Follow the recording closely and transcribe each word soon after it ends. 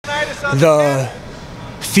The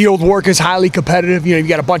field work is highly competitive. You know, you've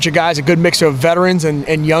got a bunch of guys, a good mix of veterans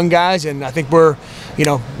and young guys, and I think we're, you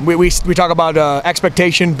know, we talk about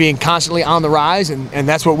expectation being constantly on the rise, and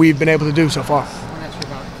that's what we've been able to do so far. I want to ask you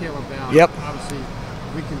about Caleb Down. Yep. Obviously,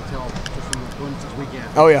 we can tell just from the glimpses we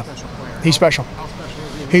get. Oh yeah. Special player. He's special. How special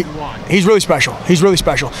is he? He's really special. He's really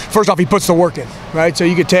special. First off, he puts the work in, right? So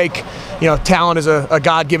you could take, you know, talent is a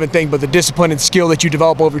God-given thing, but the discipline and skill that you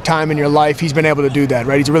develop over time in your life, he's been able to do that,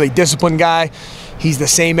 right? He's a really disciplined guy. He's the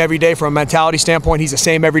same every day from a mentality standpoint. He's the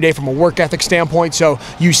same every day from a work ethic standpoint. So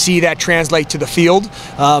you see that translate to the field.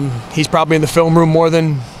 He's probably in the film room more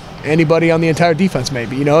than anybody on the entire defense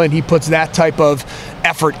maybe, you know, and he puts that type of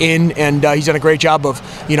effort in, and he's done a great job of,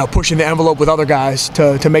 you know, pushing the envelope with other guys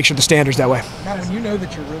to make sure the standard's that way. Matt, when you know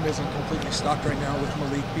that your room isn't completely stocked right now with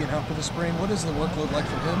Malik being out for the spring, what is the workload like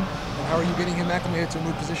for him, and how are you getting him acclimated to a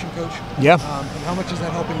new position, coach? Yeah. And how much is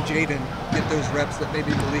that helping Jaden get those reps that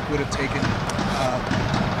maybe Malik would have taken,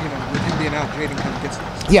 you know, with him being out, Jaden kind of gets those?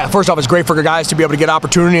 Yeah, first off, it's great for guys to be able to get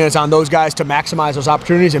opportunity, and it's on those guys to maximize those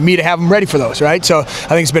opportunities and me to have them ready for those, right? So I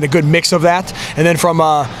think it's been a good mix of that. And then from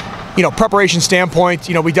you know, preparation standpoint,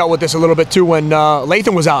 you know, we dealt with this a little bit too when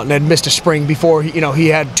Lathan was out and had missed a spring before. You know, he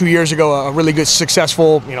had 2 years ago a really good,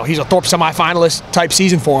 successful, you know, he's a Thorpe semifinalist type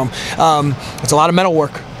season for him. It's a lot of mental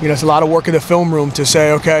work. You know, it's a lot of work in the film room to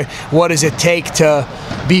say, okay, what does it take to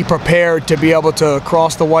be prepared to be able to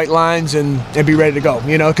cross the white lines and be ready to go?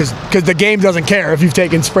 You know, because the game doesn't care if you've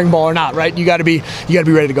taken spring ball or not, right? You got to be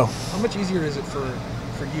ready to go. How much easier is it for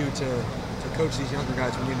you to coach these younger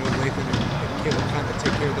guys when you know Lathan and Caleb kind of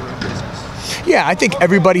take care of their own business? Yeah, I think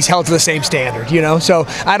everybody's held to the same standard, you know, so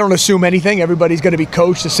I don't assume anything. Everybody's going to be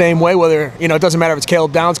coached the same way, whether, you know, it doesn't matter if it's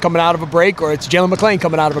Caleb Downs coming out of a break or it's Jalen McLean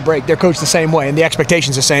coming out of a break. They're coached the same way, and the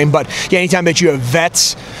expectation's the same. But yeah, anytime that you have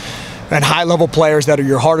vets and high-level players that are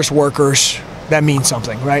your hardest workers, that means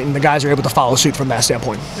something, right? And the guys are able to follow suit from that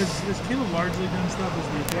standpoint. Has Caleb largely done stuff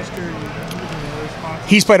as the adjuster?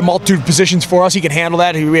 He's played a multitude of positions for us. He can handle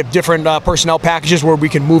that. We have different personnel packages where we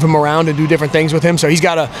can move him around and do different things with him. So he's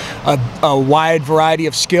got a wide variety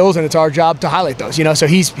of skills, and it's our job to highlight those. You know, so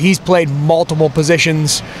he's played multiple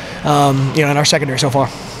positions, you know, in our secondary so far.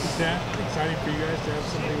 Is that exciting for you guys to have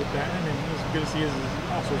somebody with that? I mean, it's good to see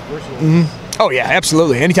as also as versatile. Mm-hmm. Oh yeah,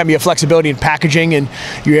 absolutely. Anytime you have flexibility in packaging and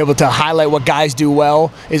you're able to highlight what guys do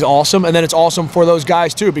well is awesome. And then it's awesome for those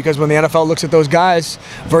guys too, because when the NFL looks at those guys,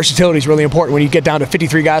 versatility is really important when you get down to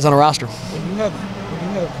 53 guys on a roster. When you have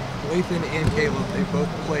Lathan and Caleb, they both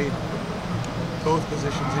played both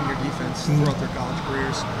positions in your defense throughout their college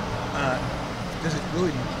careers. Does it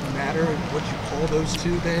really matter what you call those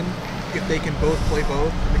two then, if they can both play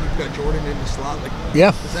both? I mean, you've got Jordan in the slot. Like,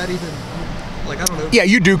 yeah. Does that even... Like, I don't know. Yeah,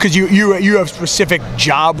 you do, because you have specific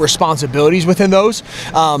job responsibilities within those,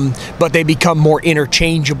 but they become more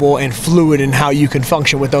interchangeable and fluid in how you can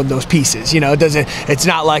function with those pieces. You know, it's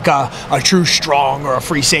not like a true strong or a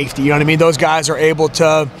free safety. You know what I mean? Those guys are able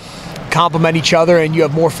to complement each other, and you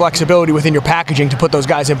have more flexibility within your packaging to put those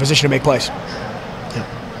guys in position to make plays. Yeah.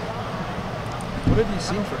 What have you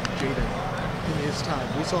seen from Jaden in his time?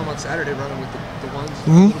 We saw him on Saturday running with the ones, a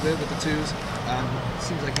little bit with the twos. It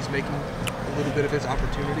seems like he's making a little bit of his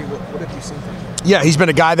opportunity. What have you seen from him? Yeah, he's been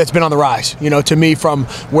a guy that's been on the rise. You know, to me, from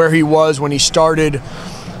where he was when he started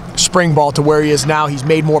spring ball to where he is now, he's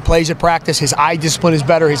made more plays at practice. His eye discipline is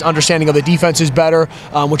better. His understanding of the defense is better,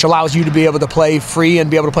 which allows you to be able to play free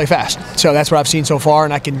and be able to play fast. So that's what I've seen so far,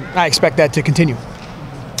 and I expect that to continue.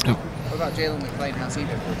 What about Jalen McLean? How's he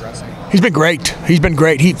been progressing? He's been great. He's been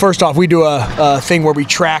great. First off, we do a thing where we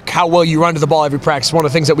track how well you run to the ball every practice. It's one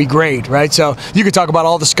of the things that we grade, right? So you could talk about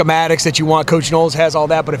all the schematics that you want. Coach Knowles has all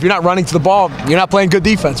that, but if you're not running to the ball, you're not playing good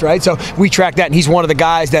defense, right? So we track that, and he's one of the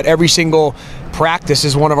guys that every single practice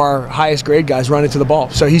is one of our highest grade guys running to the ball.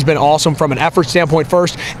 So he's been awesome from an effort standpoint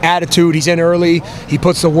first, attitude, he's in early, he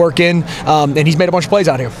puts the work in, and he's made a bunch of plays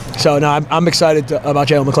out here. So no, I'm excited about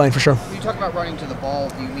Jalen McLean for sure. When you talk about running to the ball,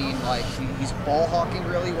 do you mean like he's ball hawking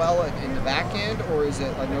really well in the back end, or is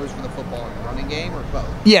it a nose for the football in the running game, or both?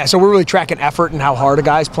 Yeah, so we're really tracking effort and how hard a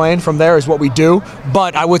guy's playing from there is what we do.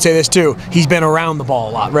 But I would say this too, he's been around the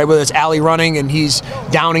ball a lot, right? Whether it's alley running and he's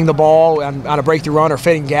downing the ball on a breakthrough run or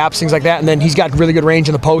fitting gaps, things like that, and then he's got really good range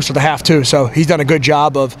in the post or the half too. So he's done a good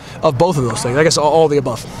job of both of those things. I guess all the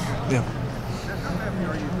above. Yeah.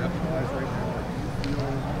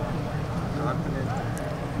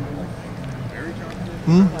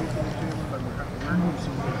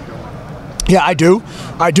 Yeah, I do,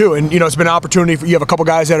 and you know, it's been an opportunity for you have a couple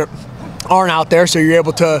guys that are aren't out there, so you're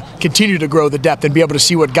able to continue to grow the depth and be able to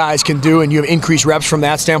see what guys can do, and you have increased reps from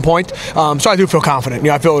that standpoint. So I do feel confident.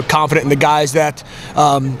 I feel confident in the guys that,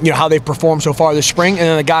 how they've performed so far this spring, and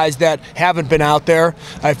then the guys that haven't been out there,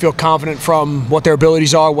 I feel confident from what their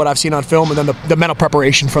abilities are, what I've seen on film, and then the mental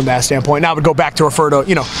preparation from that standpoint. Now I would go back to refer to,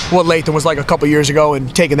 what Latham was like a couple years ago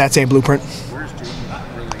and taking that same blueprint.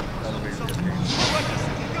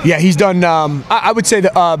 Yeah, he's done. I would say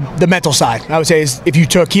the mental side. I would say is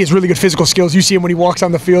he has really good physical skills. You see him when he walks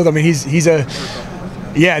on the field. I mean, he's a.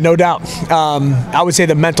 Yeah, no doubt. I would say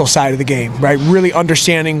the mental side of the game, right? Really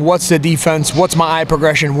understanding what's the defense, what's my eye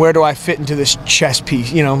progression, where do I fit into this chess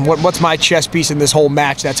piece? What's my chess piece in this whole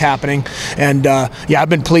match that's happening? And I've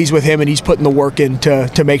been pleased with him, and he's putting the work in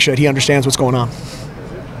to make sure that he understands what's going on.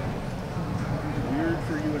 Weird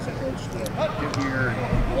for you as a coach to get here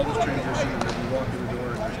and all this transition, and then you walk in the door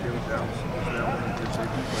and there's Caleb Downs good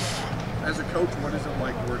safety. But as a coach, what is it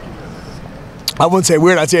like working with? I wouldn't say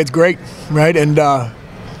weird. I'd say it's great, right? And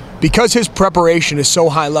because his preparation is so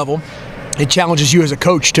high level, it challenges you as a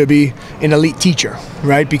coach to be an elite teacher,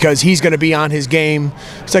 right? Because he's going to be on his game.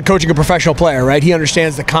 It's like coaching a professional player, right? He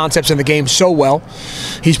understands the concepts in the game so well.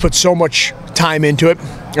 He's put so much time into it.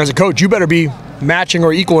 As a coach, you better be matching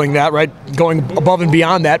or equaling that, right? Going above and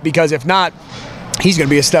beyond that, because if not, he's going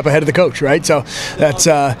to be a step ahead of the coach, right? So that's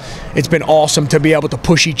it's been awesome to be able to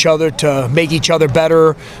push each other, to make each other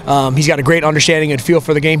better. He's got a great understanding and feel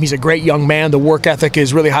for the game. He's a great young man. The work ethic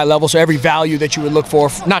is really high level. So every value that you would look for,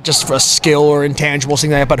 not just for a skill or intangibles,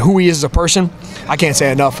 things like that, but who he is as a person, I can't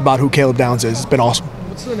say enough about who Caleb Downs is. It's been awesome.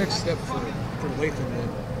 What's the next step for Latham then?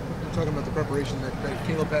 We're talking about the preparation that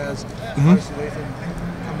Caleb has. Obviously Latham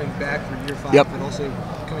coming back for year 5, but also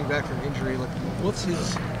coming back from injury. Like,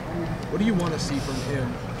 what do you want to see from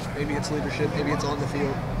him? Maybe it's leadership, maybe it's on the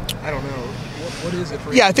field. I don't know. What is it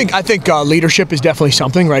for you? Yeah, I think leadership is definitely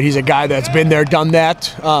something, right? He's a guy that's been there, done that,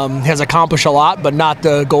 has accomplished a lot, but not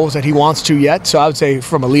the goals that he wants to yet. So I would say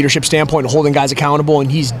from a leadership standpoint, holding guys accountable,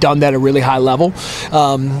 and he's done that at a really high level.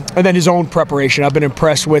 And then his own preparation. I've been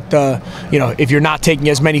impressed with, if you're not taking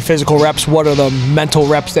as many physical reps, what are the mental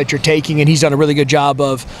reps that you're taking? And he's done a really good job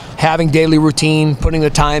of having daily routine, putting the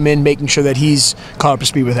time in, making sure that he's caught up to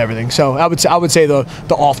speed with everything. So I would say the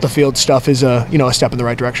off the field stuff is a step in the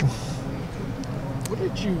right direction.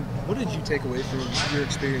 What did you take away from your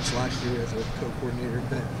experience last year as a co-coordinator?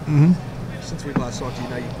 That since we last talked to you,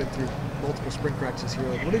 now you've been through multiple spring practices here.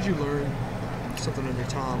 Like, what did you learn? Something under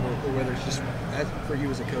Tom, or whether it's just for you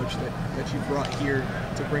as a coach that you brought here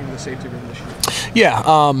to bring to the safety room this year? Yeah,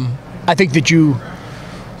 I think that you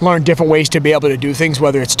learn different ways to be able to do things,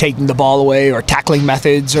 whether it's taking the ball away or tackling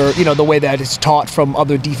methods, or the way that it's taught from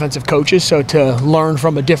other defensive coaches. So to learn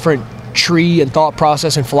from a different tree and thought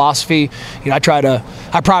process and philosophy, I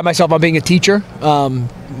pride myself on being a teacher,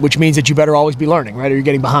 which means that you better always be learning, right, or you're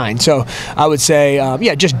getting behind. So I would say,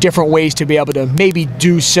 just different ways to be able to maybe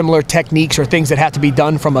do similar techniques or things that have to be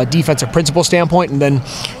done from a defensive principle standpoint, and then,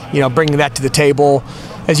 bringing that to the table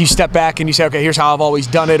as you step back and you say, okay, here's how I've always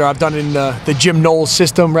done it, or I've done it in the Jim Knowles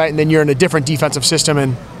system, right, and then you're in a different defensive system,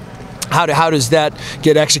 and how does that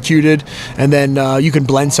get executed? And then you can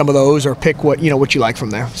blend some of those or pick what you like from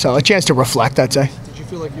there. So a chance to reflect, I'd say. Did you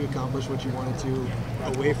feel like you accomplished what you wanted to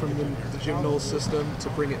away from the Jim Knowles system to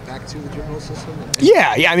bring it back to the Jim Knowles system?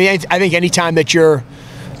 Yeah. I mean, I think anytime that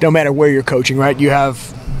no matter where you're coaching, right, you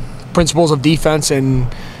have principles of defense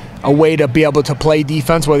and a way to be able to play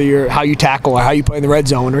defense, whether you're how you tackle or how you play in the red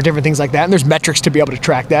zone or different things like that. And there's metrics to be able to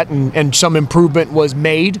track that, and some improvement was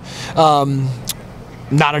made.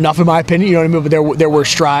 Not enough, in my opinion, you know what I mean? But there were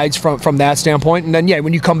strides from that standpoint. And then,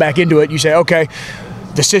 when you come back into it, you say, okay,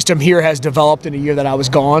 the system here has developed in a year that I was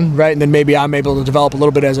gone, right? And then maybe I'm able to develop a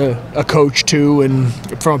little bit as a coach too, and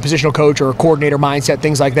from a positional coach or a coordinator mindset,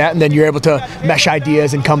 things like that. And then you're able to mesh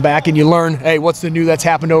ideas and come back and you learn, hey, what's the new that's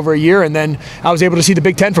happened over a year? And then I was able to see the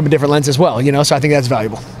Big Ten from a different lens as well, so I think that's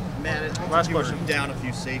valuable. Man, last question. Down a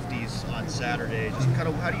few safeties on Saturday. Just kind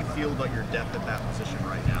of, how do you feel about your depth at that position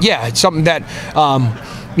right now? Yeah, it's something that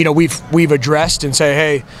we've addressed and say,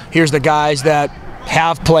 hey, here's the guys that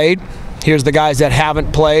have played, here's the guys that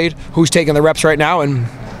haven't played, who's taking the reps right now, and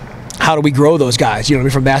how do we grow those guys,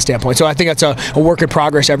 from that standpoint. So I think that's a work in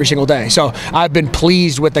progress every single day. So I've been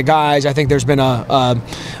pleased with the guys. I think there's been a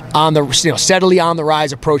steadily on the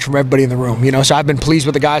rise approach from everybody in the room. So I've been pleased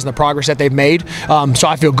with the guys and the progress that they've made. So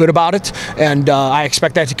I feel good about it, and I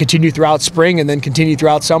expect that to continue throughout spring and then continue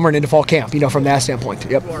throughout summer and into fall camp. From that standpoint.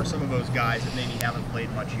 Yep. Who are some of those guys that maybe haven't played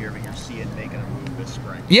much here, but you're seeing making a move this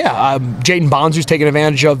spring? Jaden Bonzu's taking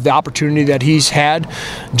advantage of the opportunity that he's had.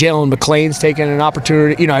 Jalen McLean's taking an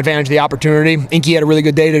opportunity, advantage of the opportunity. Inky had a really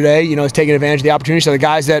good day today, is taking advantage of the opportunity. So the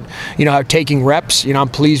guys that, are taking reps, I'm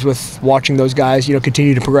pleased with watching those guys,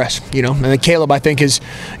 continue to progress, And then Caleb, I think, has,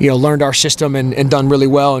 learned our system and done really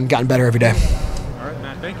well and gotten better every day. All right,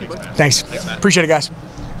 Matt. Thank you. Thanks. Matt. Appreciate it, guys.